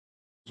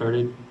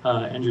started.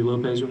 Andrew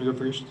Lopez, you want to go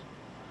first?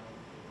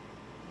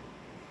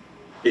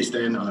 Hey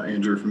Stan,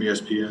 Andrew from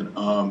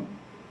ESPN.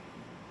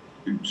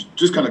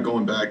 Just kind of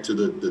going back to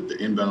the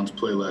inbounds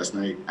play last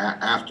night.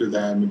 After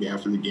that, maybe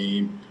after the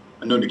game,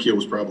 I know Nikhil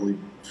was probably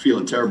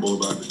feeling terrible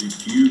about it.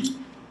 Do you,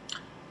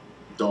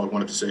 dog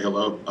wanted to say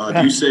hello?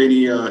 Do you say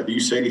any? Do you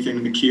say anything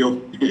to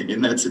Nikhil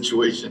in that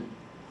situation?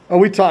 Oh,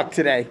 we talked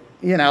today,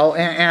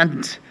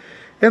 and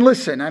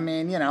listen, I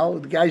mean,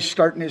 the guy's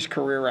starting his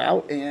career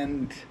out,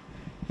 and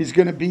he's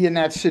going to be in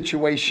that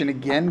situation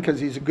again because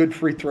he's a good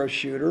free throw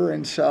shooter,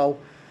 and so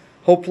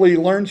hopefully he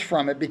learns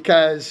from it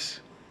because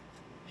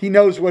he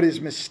knows what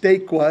his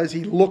mistake was.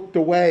 He looked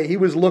away. He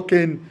was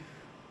looking,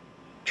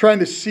 trying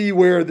to see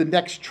where the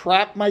next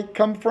trap might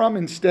come from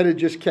instead of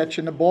just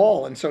catching the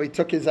ball. And so he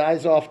took his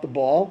eyes off the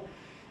ball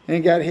and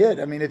he got hit.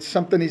 I mean, it's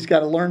something he's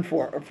got to learn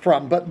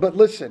from. But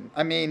listen,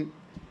 I mean,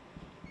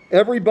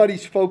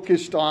 everybody's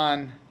focused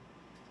on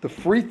the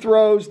free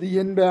throws, the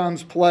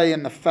inbounds play,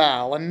 and the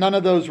foul, and none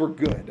of those were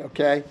good,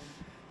 okay?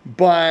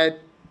 But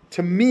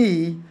to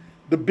me,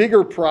 the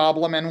bigger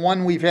problem, and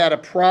one we've had a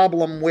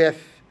problem with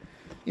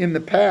in the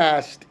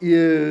past,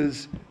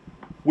 is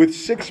with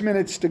 6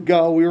 minutes to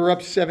go, we were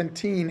up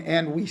 17,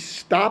 and we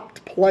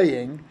stopped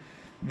playing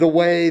the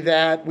way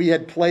that we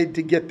had played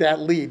to get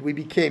that lead. We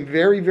became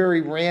very,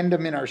 very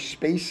random in our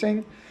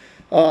spacing.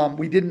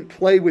 We didn't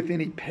play with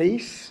any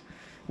pace.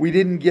 We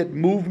didn't get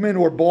movement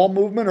or ball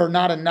movement or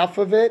not enough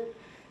of it.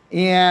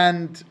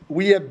 And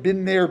we have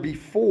been there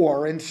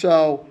before. And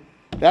so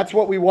that's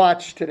what we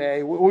watched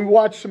today. We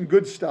watched some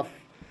good stuff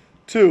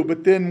too,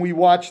 but then we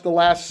watched the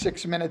last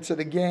 6 minutes of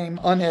the game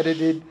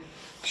unedited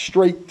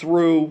straight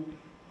through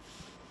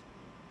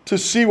to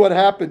see what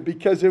happened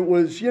because it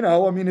was,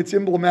 it's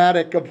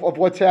emblematic of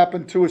what's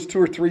happened to us 2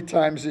 or 3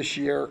 times this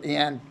year.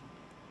 And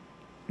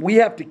we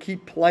have to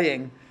keep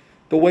playing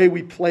the way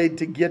we played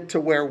to get to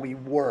where we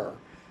were.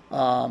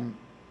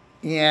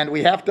 And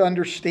we have to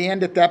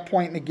understand at that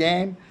point in the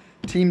game,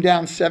 team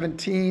down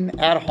 17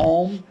 at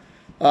home,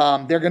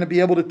 they're going to be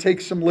able to take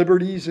some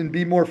liberties and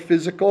be more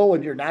physical,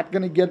 and you're not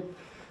going to get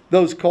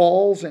those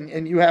calls,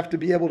 and you have to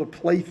be able to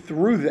play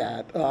through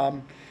that.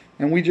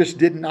 And we just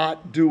did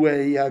not do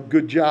a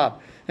good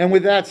job. And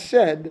with that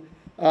said,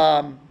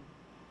 I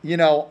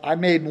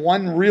made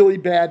one really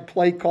bad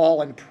play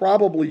call and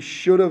probably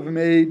should have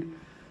made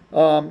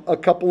a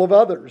couple of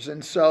others.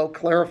 And so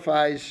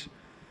clarifies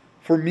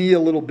for me a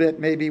little bit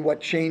maybe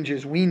what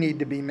changes we need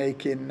to be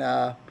making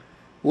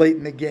late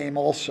in the game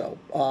also.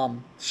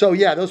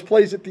 Those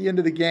plays at the end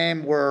of the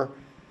game were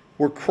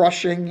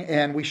crushing,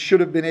 and we should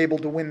have been able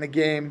to win the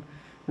game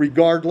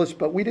regardless,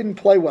 but we didn't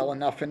play well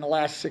enough in the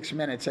last 6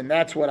 minutes, and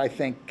that's what I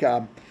think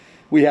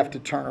we have to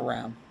turn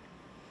around.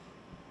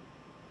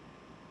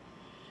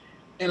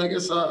 And I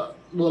guess,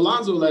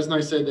 Alonzo last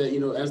night said that,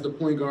 as the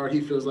point guard, he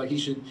feels like he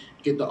should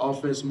get the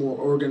offense more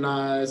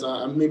organized.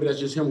 Maybe that's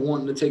just him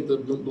wanting to take the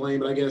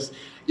blame, but I guess,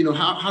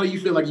 how do you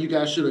feel like you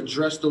guys should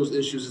address those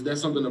issues? Is that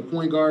something the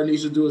point guard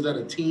needs to do? Is that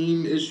a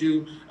team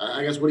issue?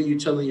 I guess, what are you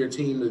telling your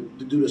team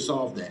to do to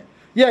solve that?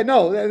 Yeah,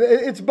 no,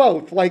 it's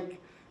both. Like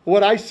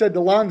what I said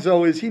to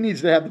Lonzo is he needs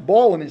to have the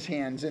ball in his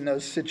hands in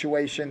those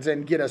situations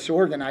and get us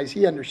organized.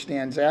 He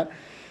understands that.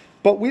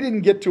 But we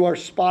didn't get to our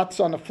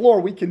spots on the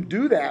floor. We can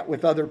do that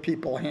with other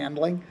people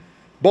handling,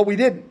 but we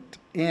didn't.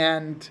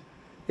 And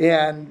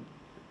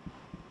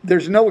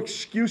there's no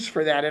excuse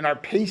for that. In our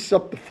pace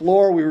up the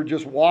floor, we were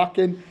just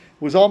walking. It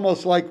was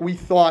almost like we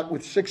thought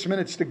with 6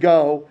 minutes to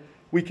go,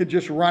 we could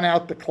just run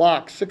out the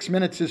clock. 6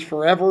 minutes is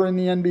forever in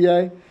the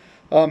NBA.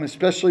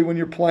 Especially when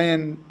you're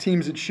playing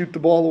teams that shoot the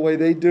ball the way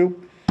they do.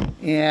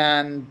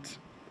 And,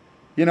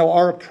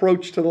 our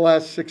approach to the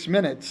last 6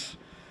 minutes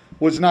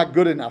was not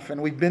good enough. And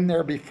we've been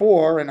there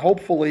before, and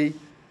hopefully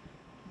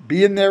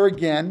being there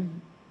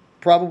again,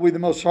 probably the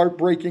most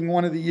heartbreaking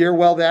one of the year,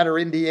 well, that or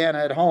Indiana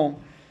at home,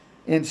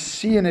 and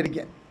seeing it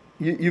again.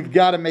 You've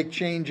got to make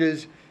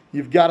changes.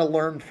 You've got to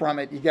learn from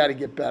it. You got to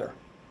get better.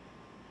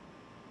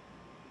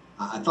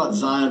 I thought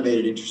Zion made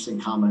an interesting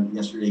comment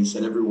yesterday. He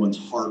said everyone's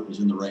heart was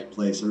in the right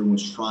place.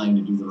 Everyone's trying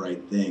to do the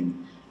right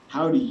thing.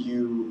 How do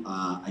you,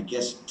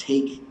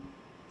 take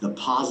the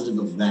positive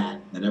of that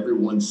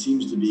everyone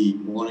seems to be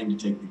wanting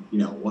to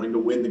wanting to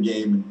win the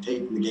game and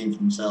taking the game for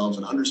themselves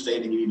and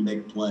understanding you need to make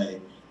a play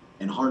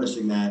and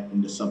harnessing that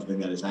into something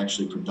that is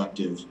actually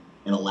productive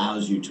and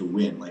allows you to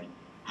win? Like,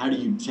 how do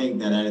you take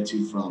that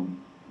attitude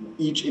from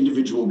each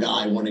individual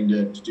guy wanting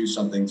to do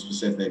something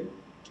specific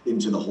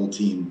into the whole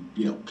team,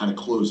 kind of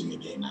closing a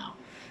game out?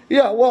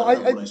 Yeah, well,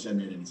 what I said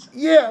made any sense.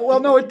 Yeah, well,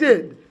 no, it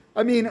did.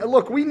 I mean,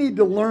 look, we need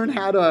to learn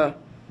how to,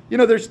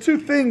 there's two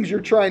things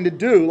you're trying to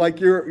do. Like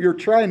you're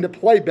trying to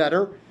play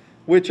better,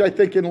 which I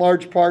think in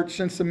large part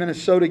since the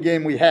Minnesota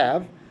game we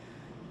have.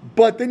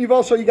 But then you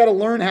got to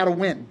learn how to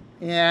win.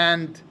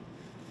 And,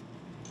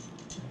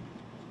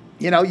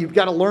 you've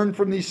got to learn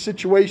from these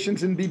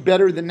situations and be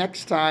better the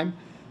next time.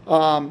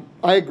 I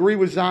agree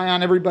with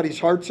Zion. Everybody's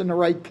heart's in the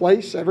right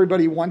place.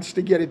 Everybody wants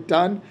to get it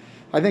done.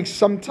 I think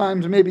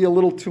sometimes maybe a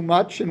little too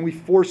much, and we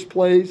force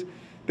plays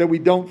that we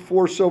don't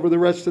force over the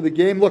rest of the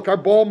game. Look, our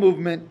ball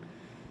movement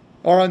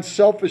our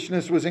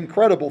unselfishness was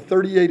incredible.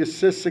 38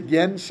 assists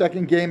again,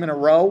 second game in a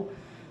row.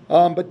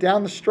 But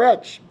down the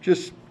stretch,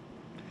 just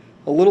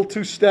a little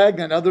too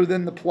stagnant. Other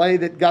than the play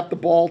that got the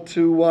ball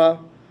to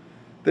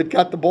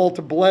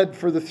Bled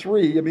for the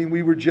three. I mean,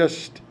 we were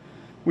just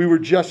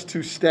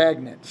too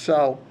stagnant.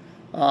 So,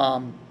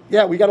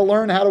 yeah, we got to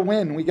learn how to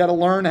win. We got to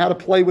learn how to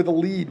play with a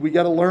lead. We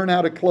got to learn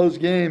how to close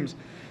games.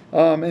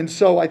 And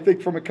so I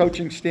think from a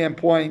coaching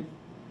standpoint,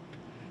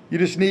 you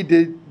just need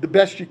to, the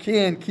best you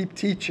can, keep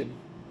teaching.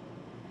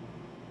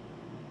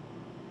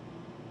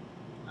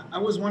 I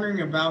was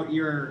wondering about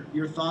your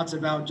thoughts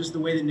about just the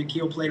way that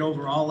Nickeil played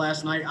overall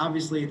last night.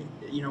 Obviously,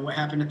 what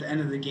happened at the end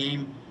of the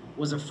game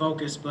was a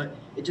focus, but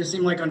it just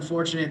seemed like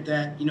unfortunate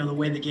that, the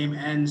way the game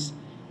ends,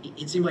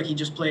 it seemed like he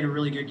just played a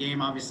really good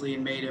game, obviously,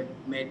 and made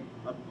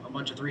a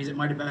bunch of threes. It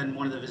might have been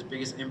one of his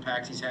biggest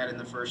impacts he's had in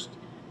the first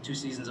 2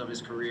 seasons of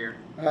his career.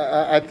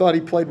 I thought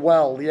he played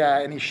well, yeah,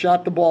 and he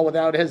shot the ball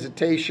without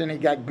hesitation. He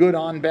got good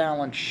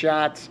on-balance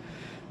shots.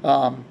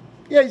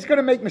 Yeah, he's going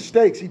to make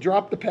mistakes. He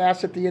dropped the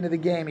pass at the end of the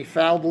game. He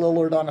fouled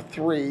Lillard on a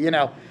three.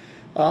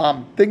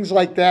 Things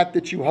like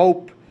that you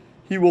hope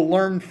he will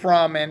learn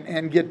from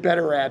and get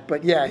better at.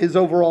 But yeah, his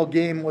overall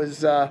game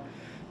was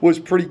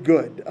pretty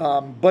good.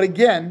 But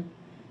again,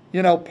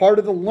 part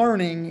of the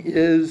learning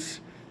is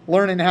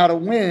learning how to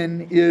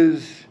win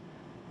is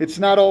it's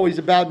not always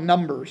about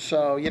numbers.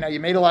 So, you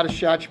made a lot of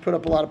shots, you put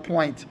up a lot of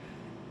points.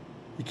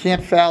 You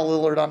can't foul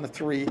Lillard on the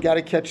three. You got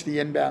to catch the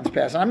inbounds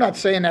pass. And I'm not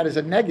saying that as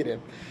a negative.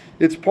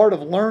 It's part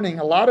of learning.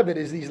 A lot of it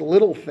is these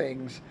little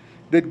things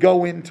that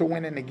go into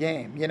winning the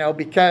game,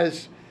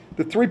 because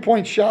the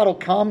three-point shot will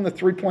come, the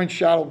three-point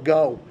shot will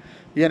go,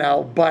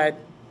 but,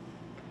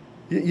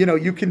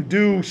 you can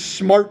do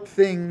smart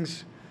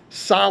things,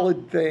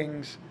 solid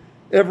things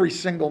every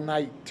single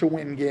night to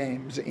win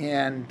games.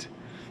 And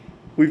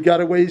we've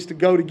got a ways to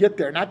go to get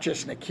there. Not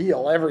just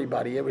Nickeil,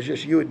 everybody. It was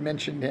just you had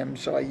mentioned him,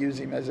 so I use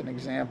him as an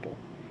example.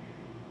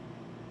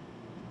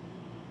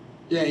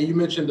 Yeah, you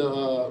mentioned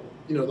the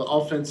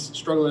offense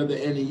struggling at the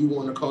end, and you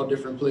want to call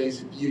different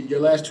plays. Your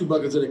last 2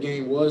 buckets of the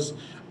game was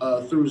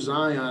through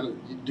Zion.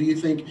 Do you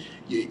think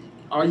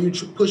are you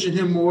pushing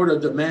him more to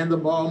demand the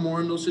ball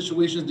more in those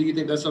situations? Do you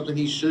think that's something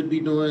he should be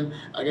doing?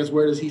 I guess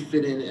where does he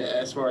fit in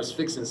as far as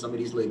fixing some of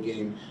these late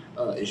game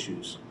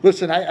issues?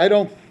 Listen,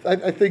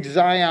 I think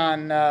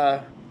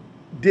Zion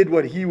did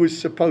what he was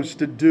supposed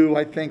to do.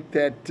 I think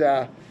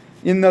that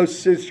in those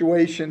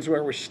situations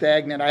where we're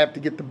stagnant, I have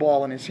to get the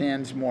ball in his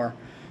hands more.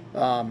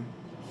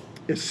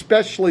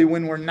 Especially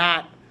when we're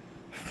not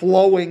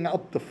flowing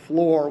up the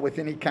floor with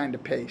any kind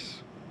of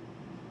pace.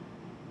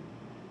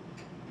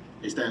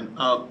 Hey, Stan,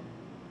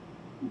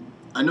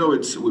 I know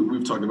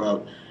we've talked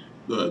about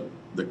the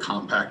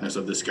compactness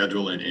of the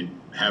schedule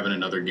and having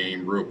another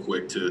game real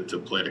quick to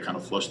play to kind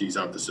of flush these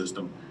out the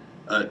system.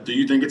 Do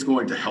you think it's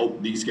going to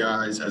help these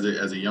guys as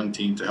a young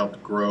team to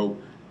help grow,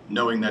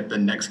 knowing that the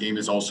next game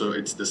is also,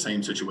 it's the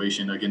same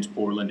situation against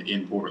Portland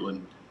in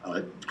Portland?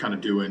 You can kind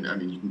of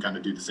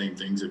do the same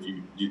things. If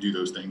you do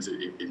those things,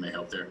 it may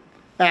help there.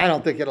 I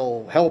don't think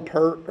it'll help,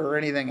 hurt, or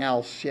anything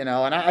else, And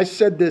I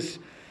said this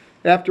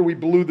after we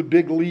blew the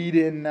big lead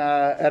in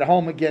at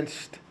home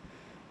against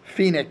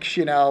Phoenix,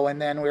 and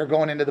then we were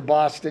going into the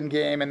Boston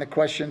game, and the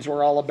questions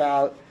were all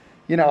about,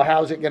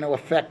 how's it going to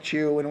affect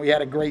you? And we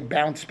had a great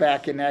bounce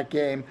back in that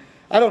game.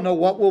 I don't know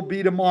what will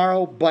be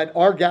tomorrow, but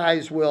our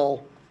guys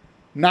will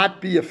not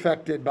be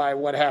affected by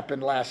what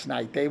happened last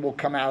night. They will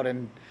come out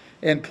and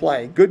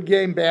play. Good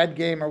game, bad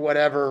game, or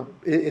whatever,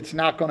 it's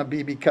not going to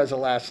be because of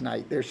last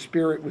night. Their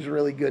spirit was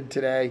really good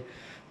today.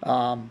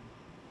 There's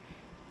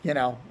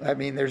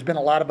been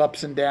a lot of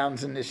ups and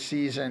downs in this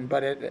season,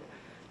 but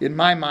in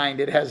my mind,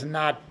 it has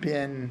not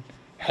been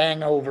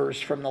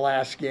hangovers from the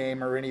last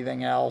game or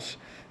anything else.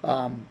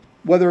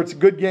 Whether it's a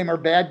good game or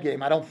bad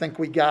game, I don't think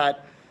we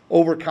got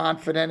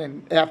overconfident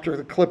and after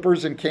the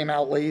Clippers and came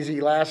out lazy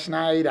last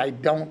night. I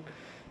don't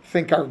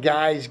think our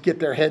guys get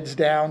their heads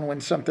down when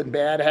something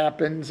bad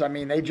happens.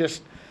 They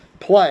just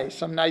play.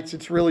 Some nights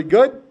it's really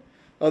good.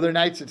 Other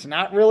nights it's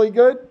not really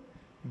good.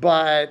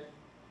 But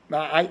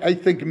I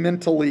think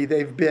mentally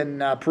they've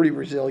been pretty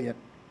resilient.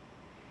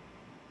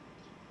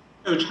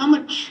 Coach, how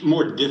much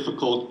more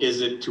difficult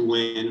is it to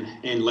win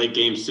in late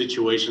game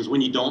situations when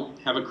you don't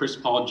have a Chris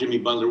Paul, Jimmy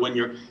Butler, when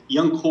your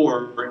young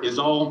core is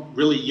all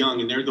really young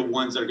and they're the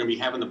ones that are going to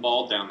be having the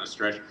ball down the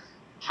stretch?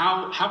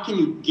 How can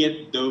you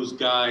get those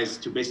guys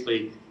to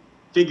basically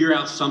figure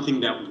out something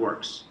that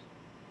works?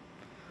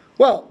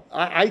 Well,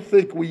 I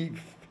think we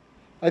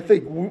as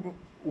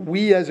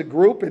a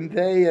group and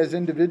they as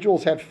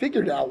individuals have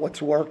figured out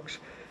what works.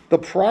 The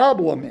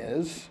problem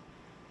is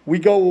we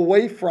go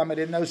away from it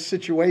in those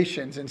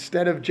situations.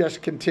 Instead of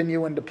just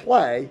continuing to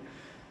play,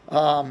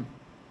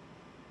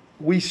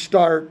 we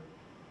start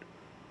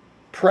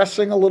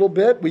pressing a little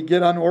bit. We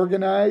get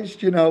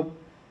unorganized,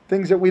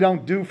 things that we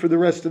don't do for the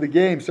rest of the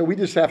game. So we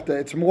just have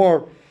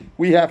to,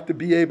 we have to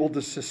be able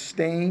to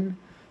sustain.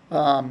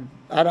 I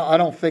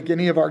don't think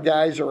any of our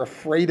guys are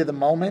afraid of the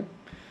moment.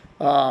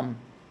 Part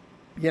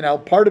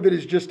of it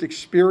is just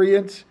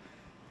experience.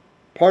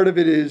 Part of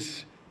it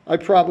is I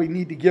probably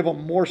need to give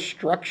them more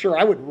structure.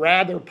 I would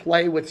rather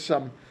play with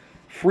some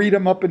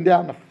freedom up and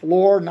down the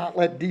floor, not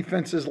let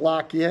defenses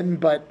lock in.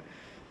 But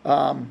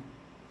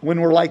when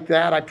we're like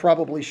that, I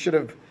probably should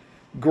have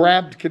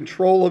grabbed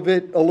control of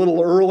it a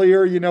little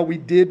earlier. You know, we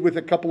did with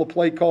a couple of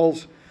play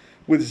calls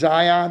with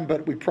Zion,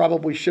 but we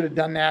probably should have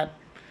done that,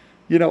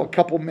 you know, a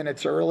couple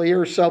minutes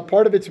earlier. So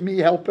part of it's me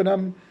helping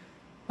them.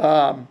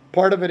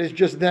 Part of it is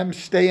just them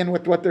staying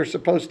with what they're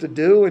supposed to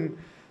do, and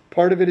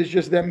part of it is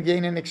just them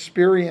gaining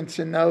experience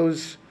in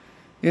those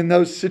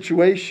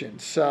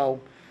situations.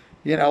 So,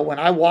 you know, when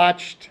I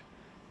watched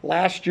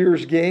last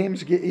year's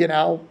games, you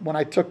know, when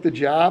I took the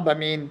job, I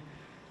mean,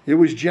 it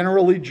was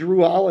generally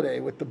Drew Holiday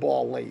with the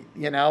ball late,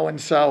 you know,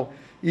 and so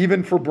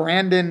even for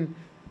Brandon,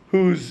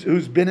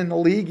 who's been in the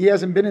league, he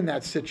hasn't been in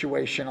that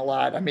situation a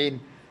lot. I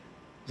mean,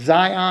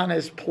 Zion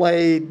has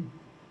played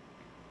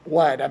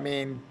what? I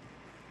mean,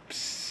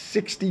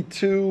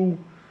 62,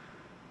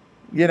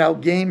 you know,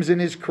 games in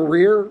his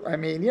career. I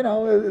mean, you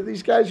know,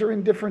 these guys are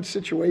in different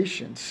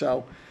situations.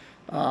 So,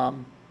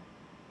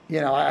 you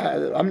know,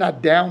 I'm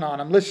not down on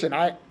them. Listen,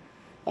 I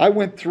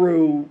went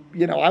through,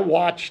 you know, I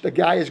watched a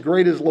guy as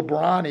great as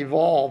LeBron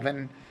evolve,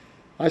 and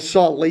I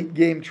saw late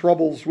game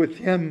troubles with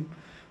him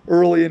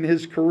early in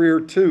his career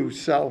too.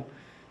 So,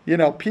 you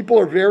know, people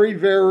are very,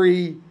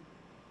 very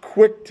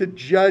quick to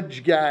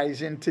judge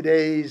guys in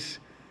today's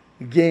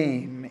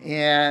game,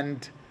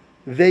 and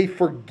they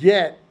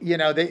forget, you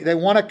know, they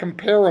want to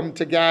compare them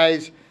to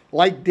guys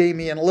like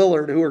Damian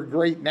Lillard, who are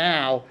great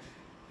now,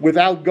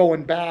 without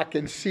going back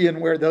and seeing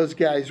where those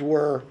guys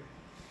were,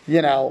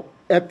 you know,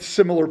 at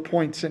similar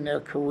points in their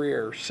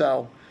career.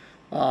 So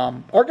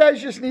our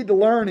guys just need to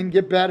learn and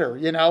get better,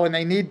 you know, and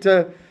they need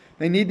to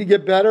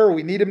get better.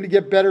 We need them to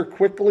get better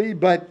quickly.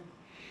 But,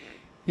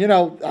 you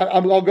know,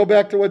 I'll go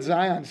back to what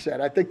Zion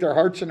said. I think their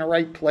heart's in the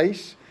right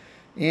place.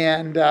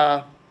 And,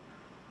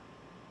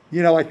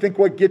 you know, I think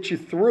what gets you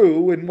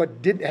through and what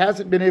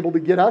hasn't been able to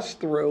get us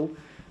through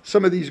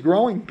some of these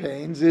growing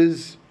pains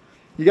is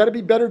you got to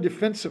be better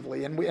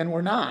defensively, and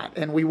we're not,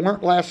 and we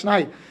weren't last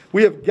night.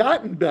 We have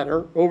gotten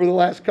better over the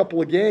last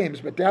couple of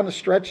games, but down the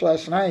stretch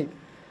last night,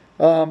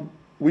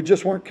 we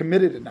just weren't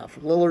committed enough.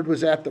 Lillard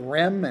was at the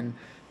rim, and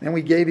then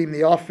we gave him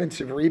the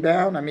offensive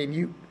rebound. I mean,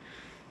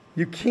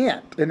 you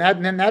can't, and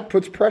then that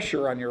puts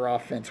pressure on your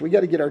offense. We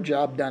got to get our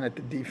job done at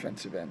the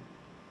defensive end.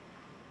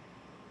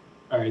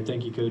 All right,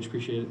 thank you, Coach.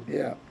 Appreciate it.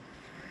 Yeah.